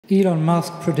Elon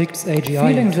Musk predicts AGI.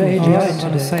 Feeling the AGI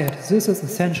today. Say it. This is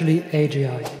essentially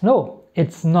AGI. No,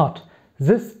 it's not.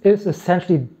 This is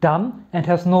essentially dumb and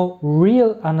has no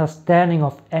real understanding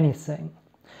of anything.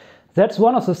 That's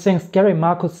one of the things Gary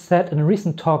Marcus said in a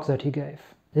recent talk that he gave.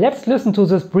 Let's listen to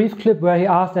this brief clip where he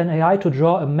asked an AI to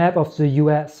draw a map of the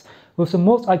US with the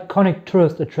most iconic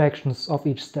tourist attractions of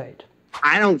each state.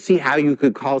 I don't see how you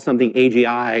could call something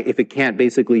AGI if it can't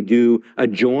basically do a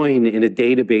join in a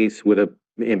database with an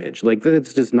image. Like,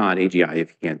 it's just not AGI if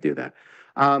you can't do that.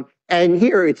 And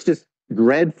here it's just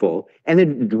dreadful. And the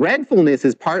dreadfulness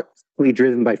is partly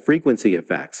driven by frequency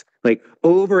effects, like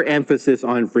overemphasis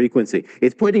on frequency.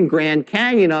 It's putting Grand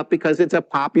Canyon up because it's a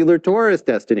popular tourist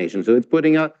destination, so it's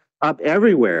putting up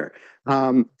everywhere.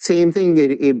 Same thing,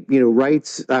 it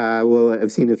writes, well,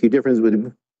 I've seen a few differences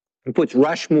with. It puts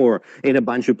Rushmore in a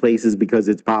bunch of places because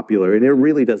it's popular, and it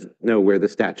really doesn't know where the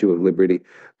Statue of Liberty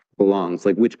belongs.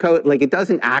 Like it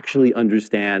doesn't actually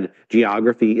understand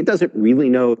geography. It doesn't really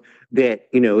know that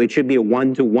it should be a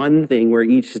one-to-one thing where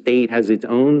each state has its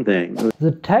own thing.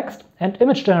 The text and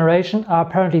image generation are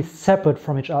apparently separate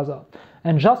from each other.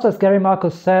 And just as Gary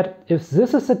Marcus said, if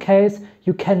this is the case,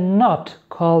 you cannot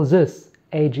call this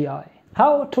AGI.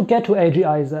 How to get to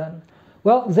AGI then?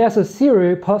 Well, there's a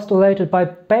theory postulated by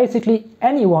basically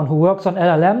anyone who works on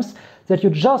LLMs that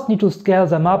you just need to scale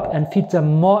them up and feed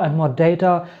them more and more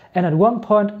data, and at one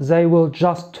point they will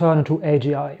just turn into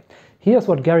AGI. Here's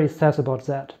what Gary says about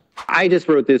that. I just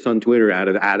wrote this on Twitter out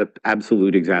of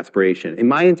absolute exasperation. In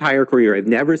my entire career, I've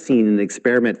never seen an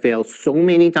experiment fail so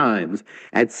many times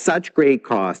at such great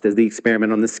cost as the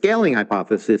experiment on the scaling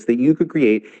hypothesis that you could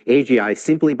create AGI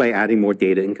simply by adding more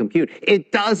data and compute.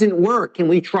 It doesn't work. Can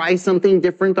we try something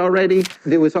different already?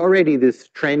 There was already this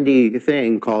trendy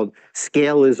thing called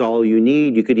scale is all you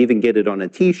need. You could even get it on a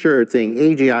t-shirt saying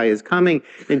AGI is coming,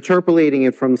 interpolating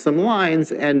it from some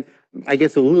lines, and I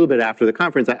guess a little bit after the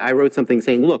conference, I wrote something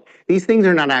saying, look, these things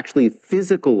are not actually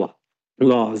physical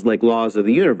laws like laws of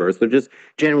the universe. They're just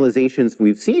generalizations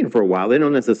we've seen for a while. They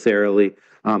don't necessarily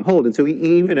hold. And so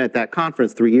even at that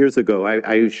conference 3 years ago,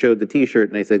 I showed the t-shirt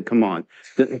and I said, come on,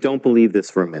 don't believe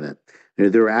this for a minute.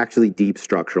 There are actually deep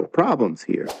structural problems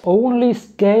here. Only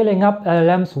scaling up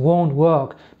LLMs won't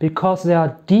work because there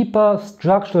are deeper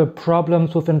structural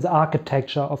problems within the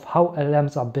architecture of how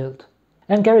LLMs are built.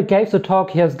 And Gary gave the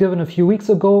talk he has given a few weeks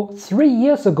ago, 3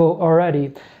 years ago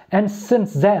already. And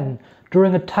since then,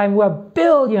 during a time where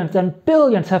billions and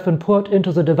billions have been put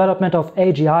into the development of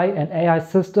AGI and AI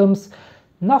systems,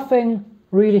 nothing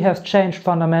really has changed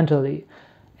fundamentally.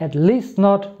 At least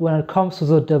not when it comes to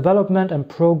the development and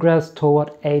progress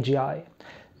toward AGI.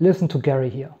 Listen to Gary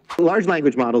here. Large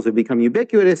language models have become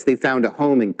ubiquitous. They found a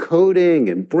home in coding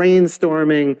and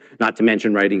brainstorming, not to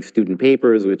mention writing student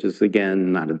papers, which is,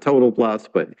 again, not a total plus,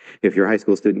 but if you're a high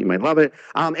school student, you might love it.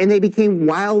 And they became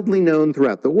wildly known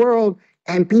throughout the world,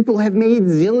 and people have made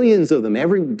zillions of them.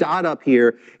 Every dot up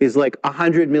here is like a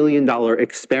 $100 million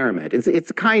experiment.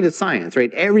 It's kind of science,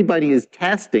 right? Everybody is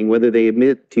testing, whether they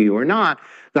admit to you or not,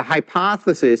 the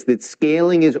hypothesis that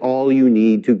scaling is all you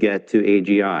need to get to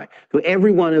AGI. So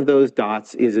every one of those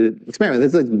dots is an experiment.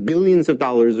 There's like billions of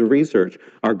dollars of research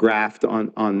are graphed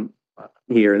on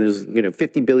here. And there's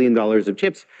 $50 billion of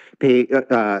chips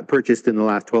purchased in the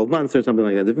last 12 months or something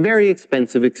like that. It's a very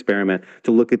expensive experiment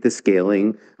to look at the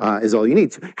scaling is all you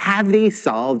need. So have they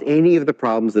solved any of the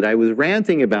problems that I was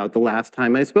ranting about the last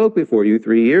time I spoke before you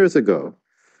 3 years ago?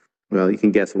 Well, you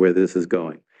can guess where this is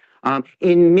going.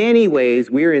 In many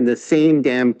ways, we're in the same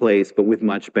damn place, but with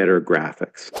much better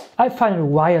graphics. I find it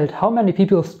wild how many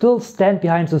people still stand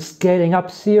behind the scaling up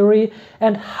theory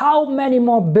and how many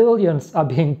more billions are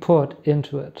being put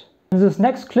into it. In this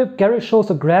next clip, Gary shows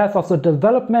a graph of the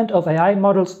development of AI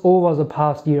models over the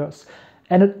past years.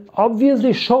 And it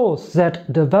obviously shows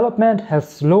that development has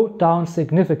slowed down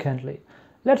significantly.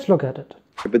 Let's look at it.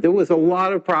 But there was a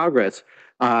lot of progress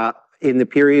in the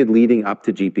period leading up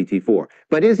to GPT-4.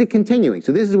 But is it continuing?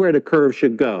 So this is where the curve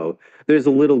should go. There's a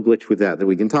little glitch with that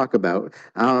we can talk about.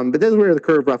 But this is where the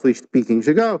curve, roughly speaking,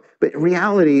 should go. But in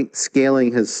reality,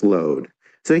 scaling has slowed.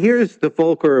 So here's the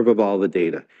full curve of all the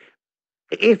data.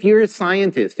 If you're a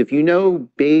scientist, if you know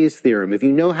Bayes' theorem, if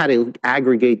you know how to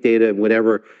aggregate data in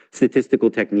whatever statistical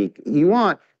technique you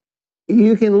want,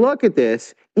 you can look at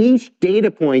this. Each data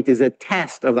point is a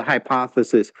test of the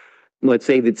hypothesis. Let's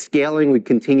say that scaling would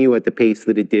continue at the pace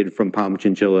that it did from Palm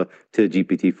Chinchilla to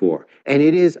GPT-4. And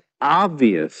it is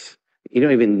obvious, you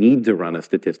don't even need to run a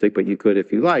statistic, but you could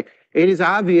if you like. It is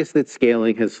obvious that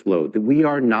scaling has slowed, that we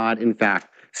are not, in fact,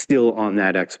 still on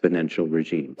that exponential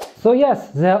regime. So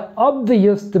yes, there are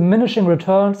obvious diminishing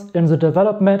returns in the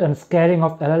development and scaling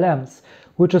of LLMs,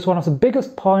 which is one of the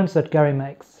biggest points that Gary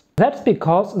makes. That's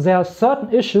because there are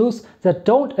certain issues that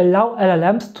don't allow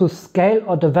LLMs to scale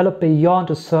or develop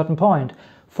beyond a certain point.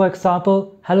 For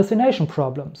example, hallucination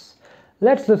problems.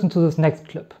 Let's listen to this next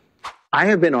clip. I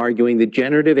have been arguing that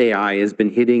generative AI has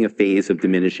been hitting a phase of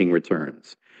diminishing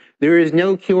returns. There is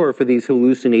no cure for these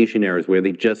hallucination errors where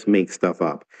they just make stuff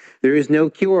up. There is no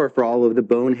cure for all of the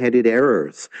boneheaded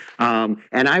errors. And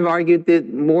I've argued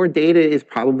that more data is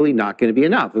probably not going to be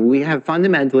enough. We have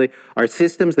fundamentally our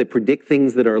systems that predict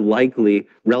things that are likely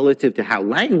relative to how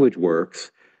language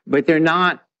works, but they're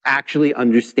not actually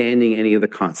understanding any of the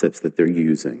concepts that they're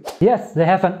using. Yes, they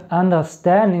have an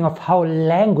understanding of how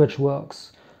language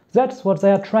works. That's what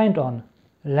they are trained on,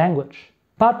 language.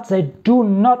 But they do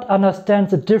not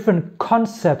understand the different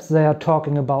concepts they are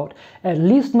talking about. At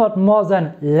least not more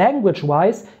than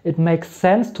language-wise, it makes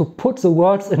sense to put the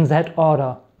words in that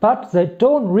order. But they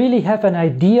don't really have an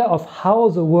idea of how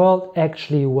the world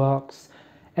actually works.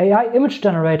 AI image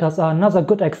generators are another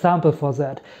good example for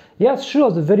that. Yes, sure,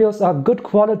 the videos are good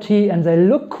quality and they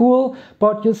look cool,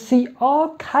 but you see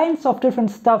all kinds of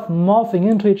different stuff morphing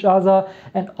into each other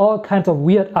and all kinds of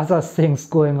weird other things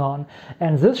going on.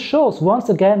 And this shows once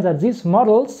again that these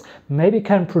models maybe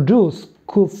can produce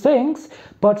cool things,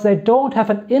 but they don't have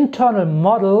an internal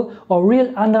model or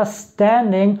real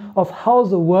understanding of how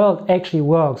the world actually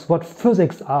works, what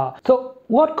physics are. So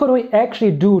what could we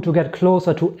actually do to get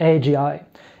closer to AGI?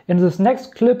 In this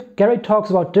next clip, Gary talks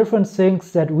about different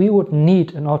things that we would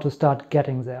need in order to start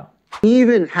getting there.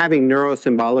 Even having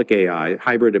neurosymbolic AI,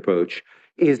 hybrid approach,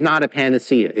 is not a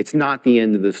panacea. It's not the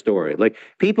end of the story. Like,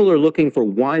 people are looking for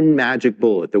one magic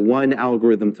bullet, the one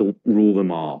algorithm to rule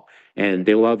them all. And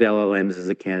they love LLMs as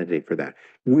a candidate for that.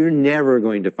 We're never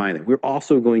going to find it. We're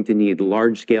also going to need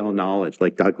large-scale knowledge,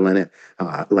 like Doug Lennon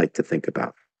liked to think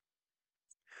about.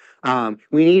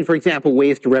 We need, for example,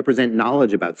 ways to represent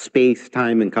knowledge about space,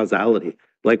 time, and causality.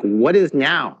 Like, what is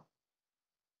now?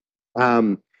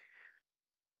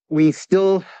 We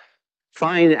still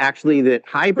find actually that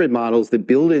hybrid models that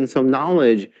build in some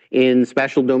knowledge in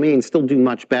special domains still do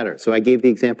much better. So I gave the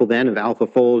example then of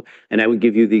AlphaFold, and I would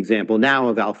give you the example now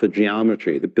of alpha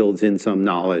geometry that builds in some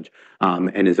knowledge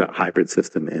and is a hybrid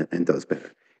system and does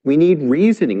better. We need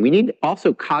reasoning. We need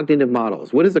also cognitive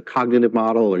models. What is a cognitive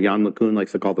model? Or Jan LeCun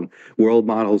likes to call them world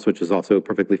models, which is also a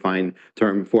perfectly fine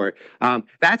term for it.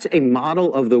 That's a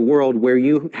model of the world where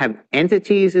you have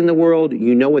entities in the world.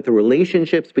 You know what the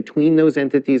relationships between those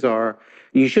entities are.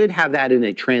 You should have that in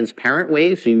a transparent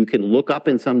way, so you can look up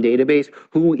in some database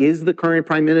who is the current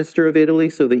prime minister of Italy,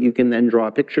 so that you can then draw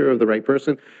a picture of the right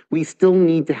person. We still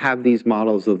need to have these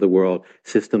models of the world.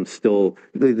 Systems still,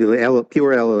 the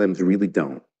pure LLMs really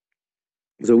don't.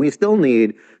 So we still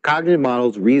need cognitive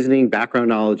models, reasoning, background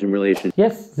knowledge, and relationships.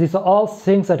 Yes, these are all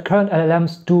things that current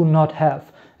LLMs do not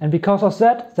have. And because of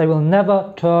that, they will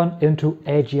never turn into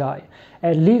AGI.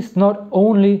 At least not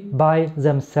only by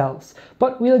themselves.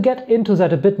 But we'll get into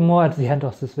that a bit more at the end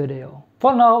of this video.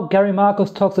 For now, Gary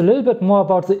Marcus talks a little bit more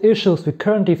about the issues we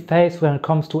currently face when it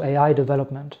comes to AI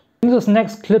development. In this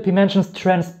next clip, he mentions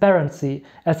transparency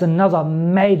as another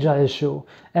major issue,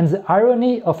 and the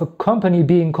irony of a company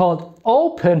being called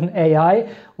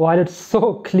OpenAI while it's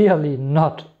so clearly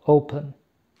not open.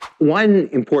 One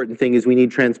important thing is we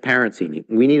need transparency.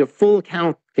 We need a full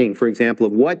accounting, for example,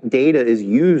 of what data is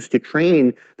used to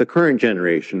train the current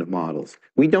generation of models.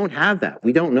 We don't have that.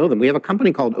 We don't know them. We have a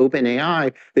company called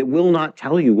OpenAI that will not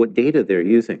tell you what data they're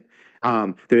using.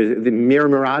 The Mir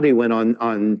Murati went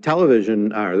on television,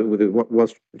 with the Wall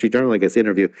Street Journal, I guess,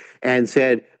 interview, and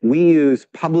said, we use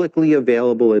publicly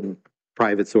available and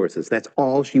private sources. That's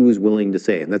all she was willing to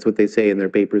say, and that's what they say in their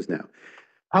papers now.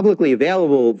 Publicly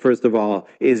available, first of all,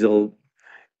 is a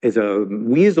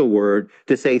weasel word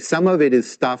to say some of it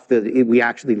is stuff that we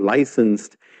actually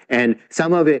licensed, and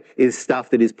some of it is stuff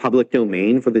that is public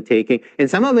domain for the taking, and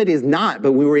some of it is not,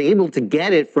 but we were able to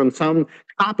get it from some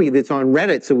copy that's on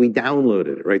Reddit, so we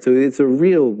downloaded it, right? So it's a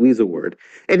real weasel word.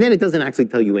 And then it doesn't actually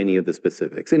tell you any of the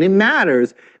specifics. And it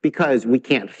matters because we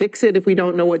can't fix it if we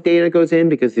don't know what data goes in,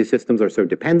 because these systems are so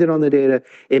dependent on the data.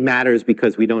 It matters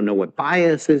because we don't know what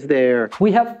bias is there.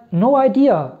 We have no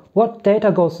idea what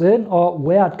data goes in or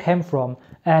where it came from.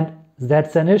 And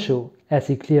that's an issue, as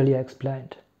he clearly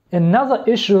explained. Another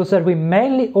issue is that we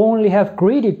mainly only have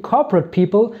greedy corporate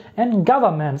people and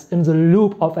governments in the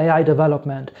loop of AI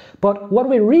development. But what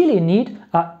we really need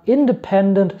are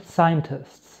independent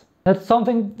scientists. That's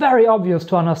something very obvious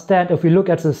to understand if we look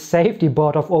at the safety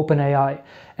board of OpenAI.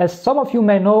 As some of you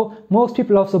may know, most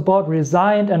people of the board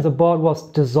resigned and the board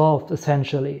was dissolved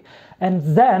essentially. And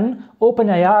then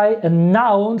OpenAI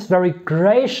announced very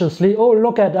graciously, oh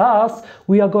look at us,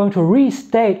 we are going to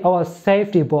restate our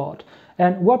safety board.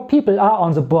 And what people are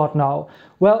on the board now?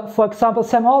 Well, for example,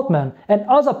 Sam Altman and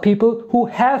other people who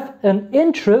have an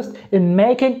interest in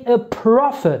making a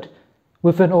profit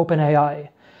within OpenAI,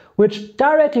 which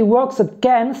directly works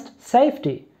against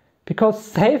safety. Because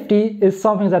safety is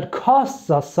something that costs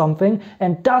us something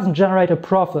and doesn't generate a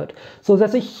profit. So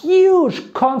there's a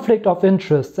huge conflict of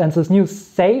interests, and this new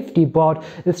safety board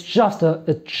is just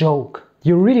a joke.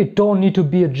 You really don't need to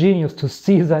be a genius to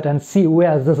see that and see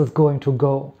where this is going to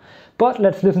go. But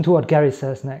let's listen to what Gary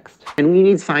says next. And we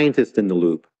need scientists in the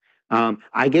loop.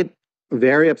 I get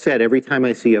very upset every time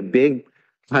I see a big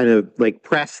kind of like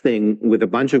press thing with a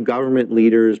bunch of government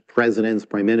leaders, presidents,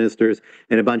 prime ministers,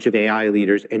 and a bunch of AI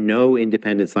leaders, and no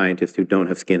independent scientists who don't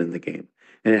have skin in the game.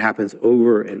 And it happens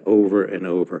over and over and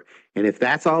over. And if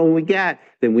that's all we get,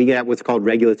 then we get what's called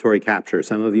regulatory capture.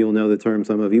 Some of you will know the term,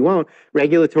 some of you won't.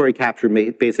 Regulatory capture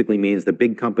basically means the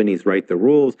big companies write the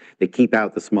rules, they keep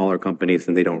out the smaller companies,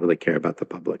 and they don't really care about the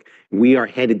public. We are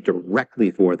headed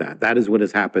directly for that. That is what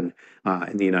has happened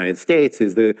in the United States,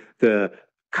 is the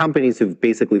companies have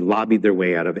basically lobbied their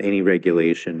way out of any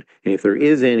regulation. And if there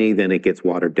is any, then it gets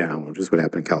watered down, which is what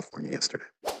happened in California yesterday.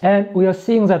 And we are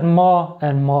seeing that more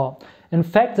and more. In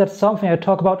fact, that's something I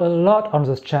talk about a lot on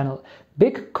this channel.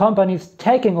 Big companies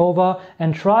taking over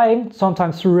and trying,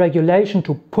 sometimes through regulation,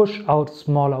 to push out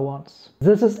smaller ones.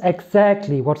 This is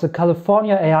exactly what the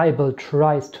California AI bill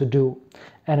tries to do.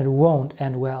 And it won't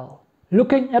end well.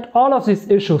 Looking at all of these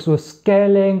issues with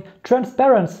scaling,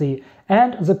 transparency,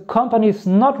 and the companies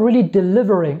not really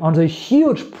delivering on the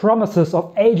huge promises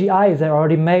of AGI they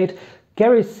already made,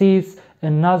 Gary sees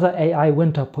another AI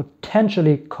winter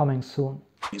potentially coming soon.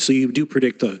 So you do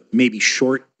predict a maybe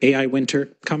short AI winter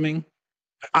coming?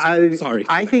 Sorry.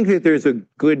 I think that there's a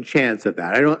good chance of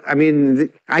that.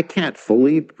 I can't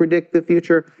fully predict the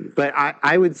future, but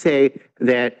I would say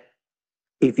that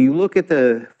if you look at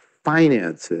the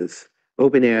finances,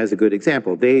 OpenAI is a good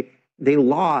example. They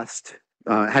lost,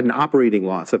 had an operating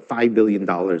loss of $5 billion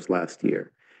last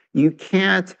year. You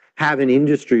can't have an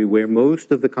industry where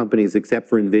most of the companies, except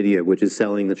for NVIDIA, which is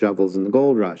selling the shovels in the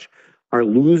gold rush, are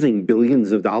losing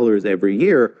billions of dollars every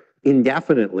year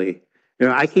indefinitely. You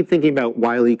know, I keep thinking about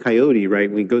Wile E. Coyote, right?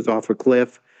 When he goes off a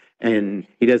cliff and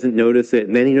he doesn't notice it,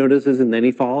 and then he notices and then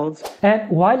he falls. And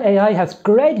while AI has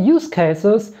great use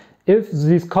cases, if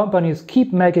these companies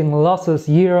keep making losses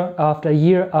year after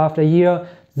year after year,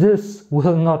 this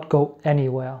will not go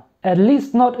anywhere. At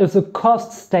least not if the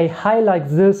costs stay high like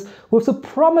this, with the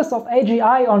promise of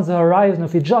AGI on the horizon,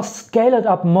 if we just scale it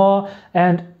up more,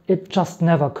 and it just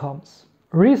never comes.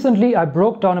 Recently I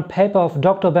broke down a paper of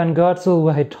Dr. Ben Goertzel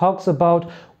where he talks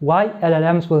about why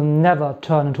LLMs will never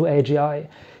turn into AGI.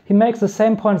 He makes the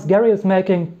same points Gary is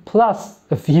making, plus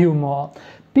a few more.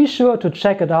 Be sure to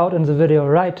check it out in the video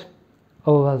right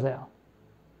over there.